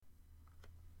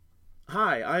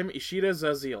Hi, I'm Ishida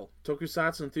Zazil,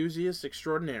 Tokusatsu enthusiast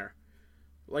extraordinaire.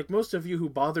 Like most of you who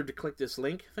bothered to click this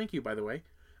link, thank you by the way,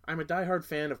 I'm a diehard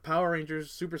fan of Power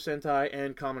Rangers, Super Sentai,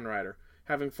 and Kamen Rider,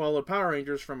 having followed Power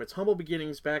Rangers from its humble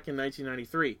beginnings back in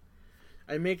 1993.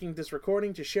 I'm making this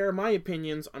recording to share my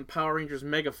opinions on Power Rangers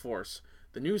Megaforce,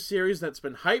 the new series that's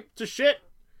been hyped to shit,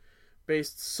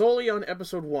 based solely on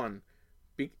Episode 1.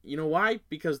 You know why?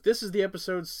 Because this is the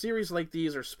episode series like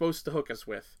these are supposed to hook us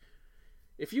with.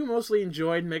 If you mostly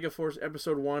enjoyed Megaforce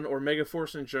Episode 1 or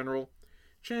Megaforce in general,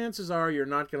 chances are you're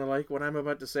not going to like what I'm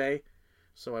about to say,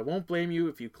 so I won't blame you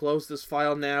if you close this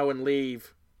file now and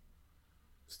leave.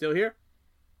 Still here?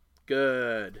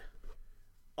 Good.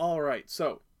 Alright,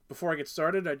 so, before I get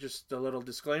started, just a little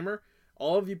disclaimer.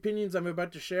 All of the opinions I'm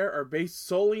about to share are based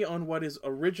solely on what is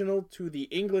original to the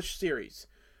English series.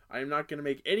 I am not going to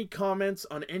make any comments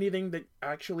on anything that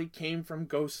actually came from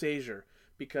Goseiger,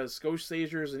 because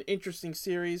Goseiger is an interesting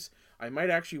series. I might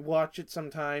actually watch it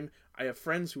sometime. I have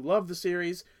friends who love the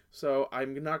series, so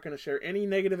I'm not going to share any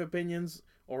negative opinions,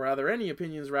 or rather any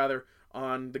opinions rather,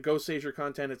 on the Goseiger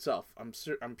content itself.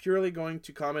 I'm purely going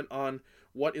to comment on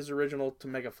what is original to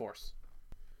Megaforce.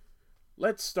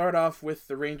 Let's start off with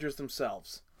the Rangers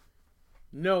themselves.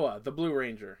 Noah, the Blue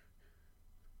Ranger.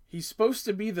 He's supposed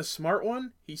to be the smart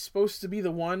one. He's supposed to be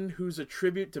the one who's a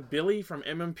tribute to Billy from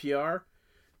MMPR.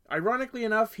 Ironically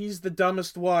enough, he's the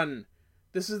dumbest one.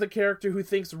 This is the character who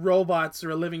thinks robots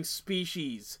are a living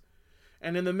species.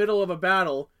 And in the middle of a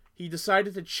battle, he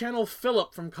decided to channel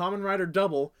Philip from Kamen Rider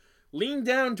Double, lean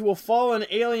down to a fallen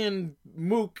alien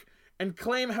mook, and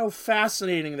claim how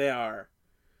fascinating they are.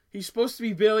 He's supposed to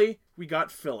be Billy, we got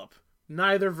Philip.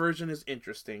 Neither version is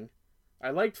interesting. I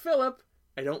liked Philip,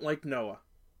 I don't like Noah.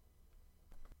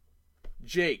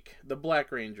 Jake, the Black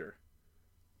Ranger.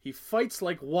 He fights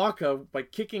like Waka by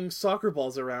kicking soccer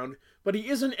balls around, but he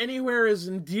isn't anywhere as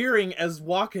endearing as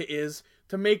Waka is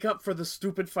to make up for the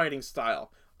stupid fighting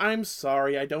style. I'm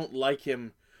sorry, I don't like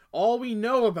him. All we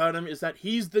know about him is that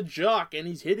he's the jock and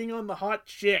he's hitting on the hot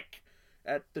chick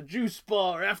at the juice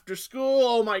bar after school.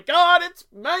 Oh my god, it's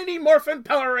Mighty Morphin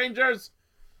Power Rangers!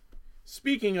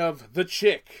 Speaking of the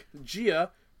chick, Gia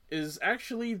is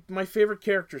actually my favorite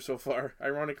character so far,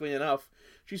 ironically enough.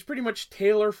 She's pretty much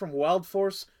Taylor from Wild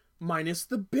Force, minus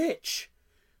the bitch.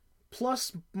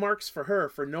 Plus marks for her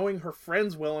for knowing her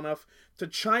friends well enough to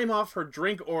chime off her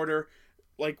drink order,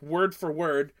 like word for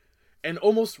word, and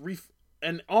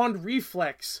and on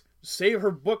reflex, save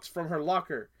her books from her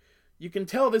locker. You can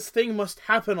tell this thing must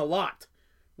happen a lot.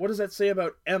 What does that say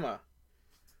about Emma?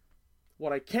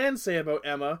 What I can say about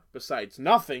Emma, besides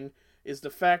nothing, is the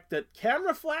fact that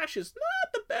camera flash is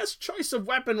not the best choice of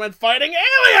weapon when fighting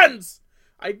aliens!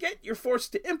 I get you're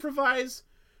forced to improvise,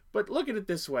 but look at it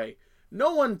this way.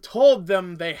 No one told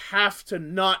them they have to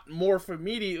not morph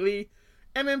immediately.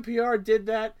 MMPR did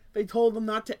that. They told them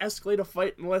not to escalate a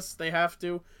fight unless they have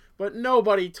to, but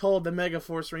nobody told the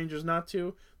Megaforce Rangers not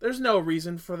to. There's no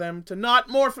reason for them to not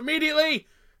morph immediately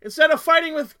instead of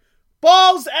fighting with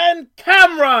balls and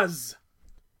cameras!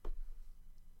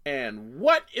 And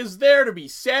what is there to be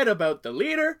said about the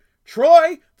leader,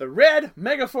 Troy, the Red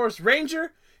Megaforce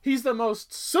Ranger? He's the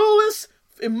most soulless,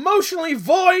 emotionally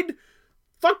void,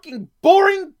 fucking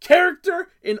boring character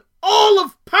in all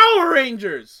of Power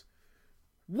Rangers!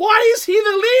 Why is he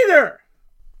the leader?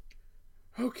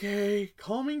 Okay,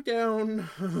 calming down.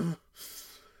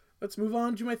 Let's move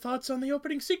on to my thoughts on the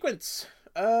opening sequence.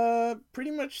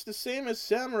 Pretty much the same as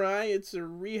Samurai. It's a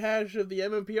rehash of the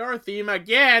MMPR theme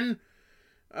again!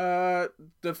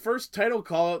 The first title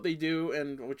call out they do,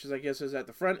 and which is I guess is at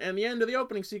the front and the end of the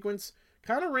opening sequence,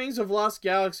 kind of rings of Lost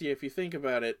Galaxy if you think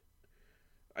about it.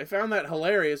 I found that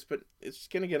hilarious, but it's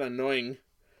gonna get annoying.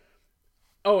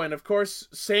 Oh, and of course,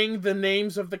 saying the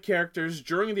names of the characters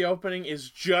during the opening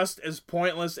is just as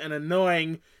pointless and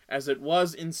annoying as it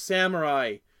was in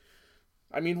Samurai.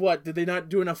 I mean, what, did they not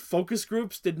do enough focus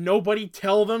groups? Did nobody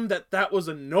tell them that that was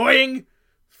annoying?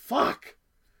 Fuck!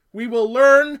 We will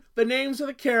learn the names of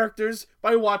the characters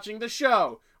by watching the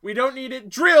show. We don't need it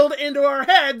drilled into our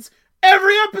heads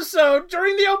every episode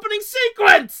during the opening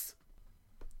sequence!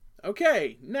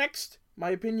 Okay, next, my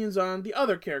opinions on the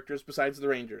other characters besides the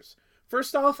Rangers.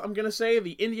 First off, I'm gonna say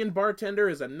the Indian bartender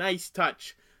is a nice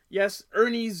touch. Yes,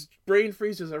 Ernie's brain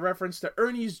freeze is a reference to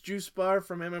Ernie's juice bar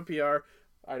from MMPR.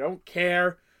 I don't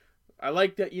care. I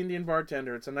like that Indian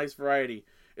bartender. It's a nice variety.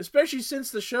 Especially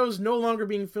since the show's no longer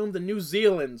being filmed in New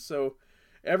Zealand, so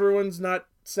everyone's not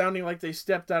sounding like they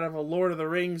stepped out of a Lord of the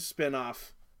Rings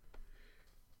spin-off.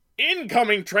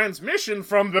 Incoming transmission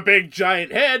from the big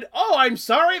giant head. Oh, I'm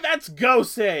sorry, that's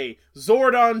Gosei,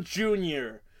 Zordon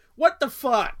Jr. What the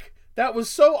fuck? that was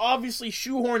so obviously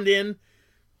shoehorned in.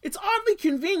 It's oddly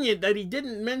convenient that he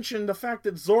didn't mention the fact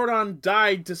that Zordon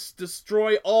died to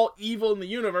destroy all evil in the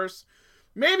universe.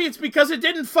 Maybe it's because it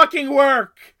didn't fucking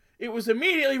work. It was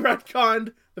immediately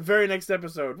retconned the very next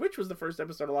episode, which was the first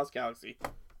episode of Lost Galaxy.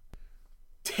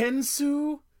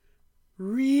 Tensu?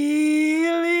 Really?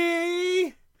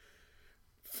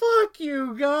 Fuck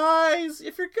you guys.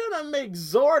 If you're gonna make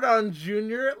Zordon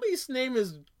Jr., at least name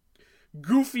his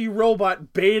Goofy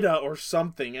Robot Beta or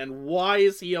something. And why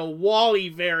is he a Wally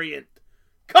variant?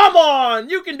 Come on!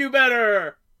 You can do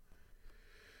better!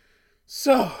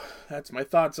 So, that's my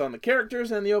thoughts on the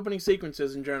characters and the opening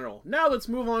sequences in general. Now let's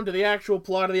move on to the actual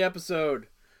plot of the episode.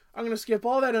 I'm going to skip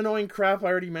all that annoying crap I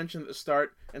already mentioned at the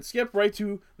start and skip right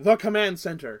to the command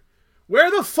center.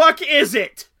 Where the fuck is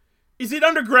it? Is it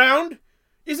underground?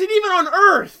 Is it even on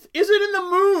Earth? Is it in the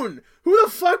moon? Who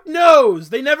the fuck knows?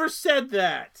 They never said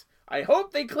that. I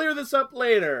hope they clear this up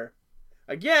later.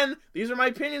 Again, these are my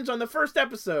opinions on the first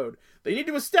episode. They need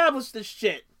to establish this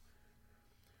shit.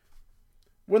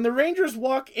 When the Rangers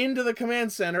walk into the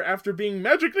command center after being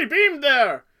magically beamed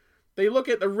there, they look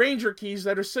at the Ranger keys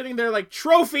that are sitting there like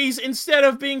trophies instead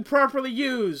of being properly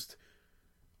used.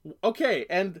 Okay,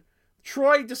 and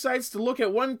Troy decides to look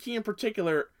at one key in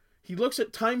particular. He looks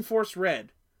at Time Force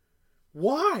Red.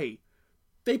 Why?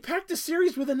 They packed the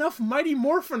series with enough Mighty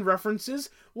Morphin references.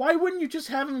 Why wouldn't you just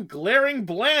have him glaring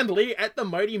blandly at the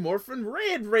Mighty Morphin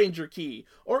Red Ranger key?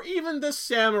 Or even the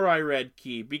Samurai Red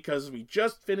key, because we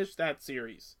just finished that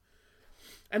series.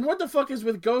 And what the fuck is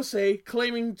with Gosei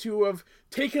claiming to have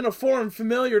taken a form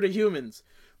familiar to humans?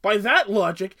 By that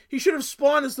logic, he should have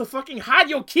spawned as the fucking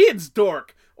Hadyo Kids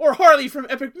dork! Or Harley from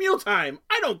Epic Mealtime!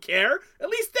 I don't care! At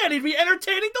least then he'd be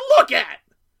entertaining to look at!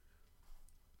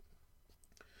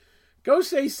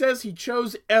 Gosei says he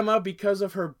chose Emma because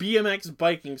of her BMX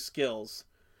biking skills.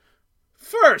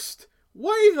 First,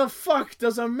 why the fuck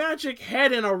does a magic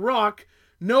head in a rock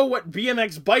know what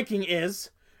BMX biking is?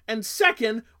 And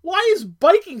second, why is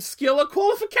biking skill a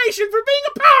qualification for being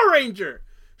a Power Ranger?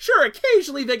 Sure,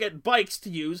 occasionally they get bikes to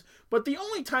use, but the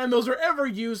only time those are ever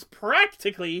used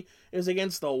practically is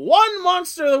against the one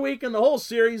monster of the week in the whole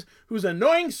series whose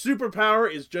annoying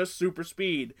superpower is just super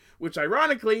speed, which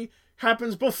ironically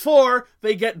happens before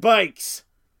they get bikes.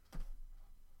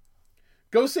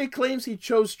 Gosei claims he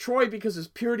chose Troy because his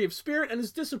purity of spirit and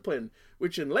his discipline,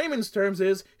 which in layman's terms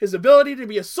is his ability to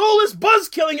be a soulless,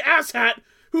 buzz-killing asshat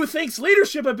who thinks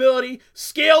leadership ability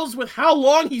scales with how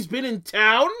long he's been in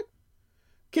town?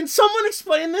 Can someone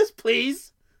explain this,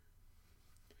 please?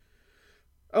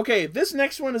 Okay, this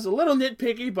next one is a little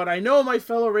nitpicky, but I know my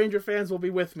fellow Ranger fans will be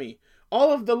with me.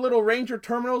 All of the little Ranger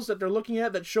terminals that they're looking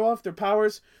at that show off their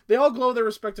powers, they all glow their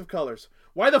respective colors.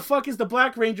 Why the fuck is the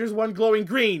Black Ranger's one glowing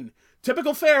green?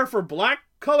 Typical fare for black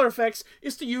color effects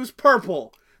is to use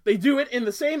purple. They do it in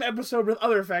the same episode with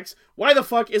other effects. Why the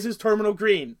fuck is his terminal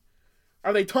green?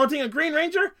 Are they taunting a Green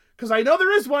Ranger? Because I know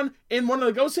there is one in one of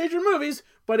the Ghost Ranger movies,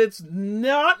 but it's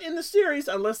not in the series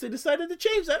unless they decided to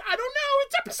change that. I don't know.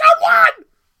 It's episode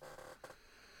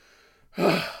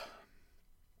 1!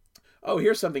 Oh,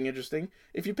 here's something interesting.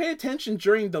 If you pay attention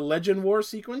during the Legend War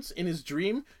sequence in his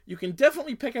dream, you can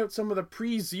definitely pick out some of the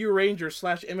pre-Zeo Ranger /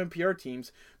 MMPR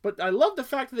teams, but I love the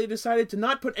fact that they decided to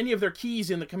not put any of their keys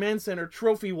in the command center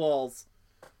trophy walls.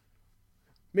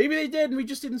 Maybe they did and we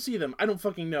just didn't see them. I don't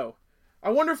fucking know. I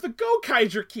wonder if the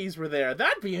Gokaiger keys were there.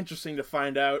 That'd be interesting to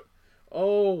find out.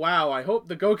 Oh, wow. I hope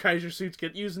the Gokaiger suits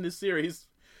get used in this series,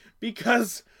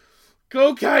 because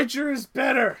Gokaiger is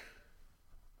better.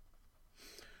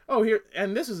 Oh, here,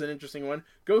 and this is an interesting one.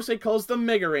 Gosei calls them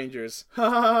Mega Rangers.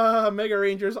 Ha Mega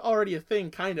Rangers already a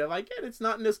thing, kind of. I get it's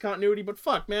not in this continuity, but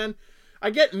fuck, man.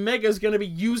 I get Mega's gonna be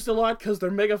used a lot because they're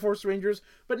Mega Force Rangers,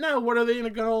 but now what are they gonna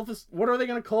call this? What are they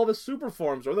gonna call the Super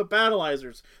Forms or the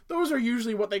Battleizers? Those are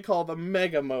usually what they call the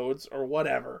Mega Modes or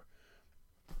whatever.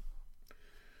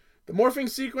 The morphing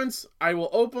sequence, I will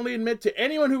openly admit to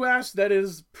anyone who asks, that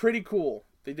is pretty cool.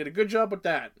 They did a good job with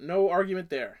that. No argument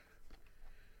there.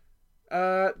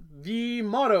 The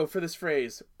motto for this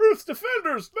phrase, Earth's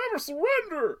defenders never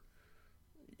surrender.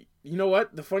 You know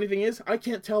what? The funny thing is, I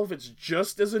can't tell if it's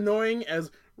just as annoying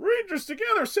as Rangers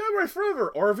together, Samurai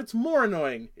forever, or if it's more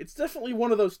annoying. It's definitely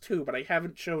one of those two, but I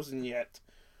haven't chosen yet.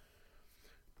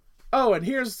 Oh, and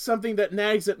here's something that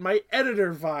nags at my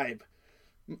editor vibe.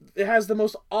 It has the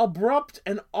most abrupt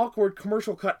and awkward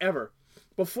commercial cut ever.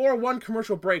 Before one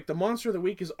commercial break, the monster of the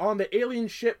week is on the alien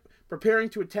ship preparing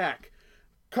to attack.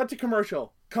 Cut to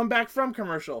commercial. Come back from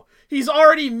commercial. He's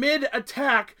already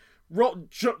mid-attack.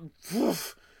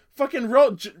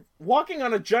 Walking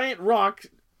on a giant rock,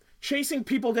 chasing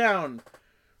people down.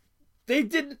 They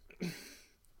didn't...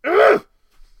 Ugh!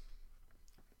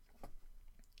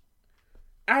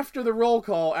 After the roll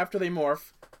call, after they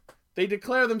morph, they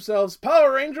declare themselves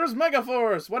Power Rangers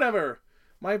Megaforce, whatever.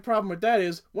 My problem with that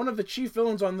is, one of the chief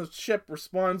villains on the ship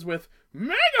responds with,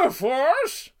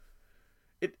 Megaforce?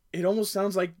 It almost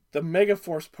sounds like the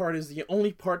Megaforce part is the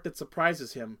only part that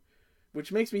surprises him.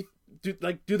 Which makes me,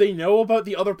 do they know about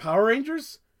the other Power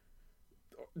Rangers?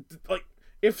 Like,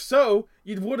 if so,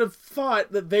 you would have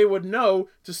thought that they would know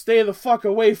to stay the fuck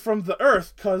away from the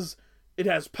Earth, cause it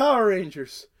has Power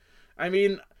Rangers. I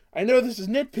mean, I know this is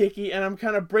nitpicky, and I'm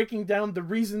kind of breaking down the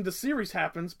reason the series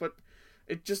happens, but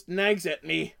it just nags at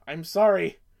me. I'm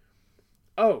sorry.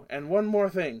 Oh, and one more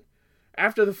thing.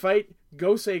 After the fight,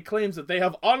 Gosei claims that they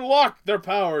have unlocked their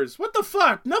powers. What the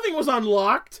fuck? Nothing was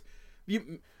unlocked!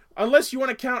 Unless you want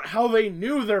to count how they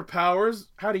knew their powers,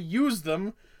 how to use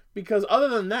them, because other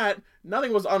than that,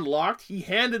 nothing was unlocked. He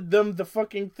handed them the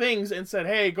fucking things and said,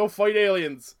 hey, go fight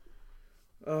aliens.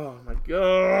 Oh my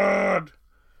god.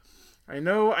 I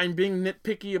know I'm being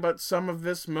nitpicky about some of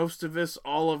this, most of this,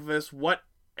 all of this,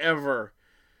 whatever.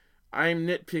 I'm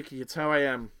nitpicky. It's how I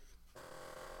am.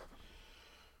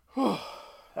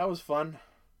 That was fun.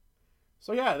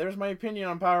 So yeah, there's my opinion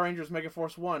on Power Rangers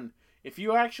Megaforce 1. If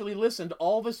you actually listened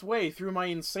all this way through my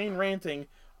insane ranting,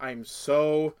 I'm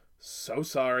so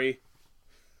sorry.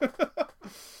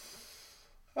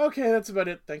 Okay, that's about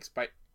it. Thanks, bye.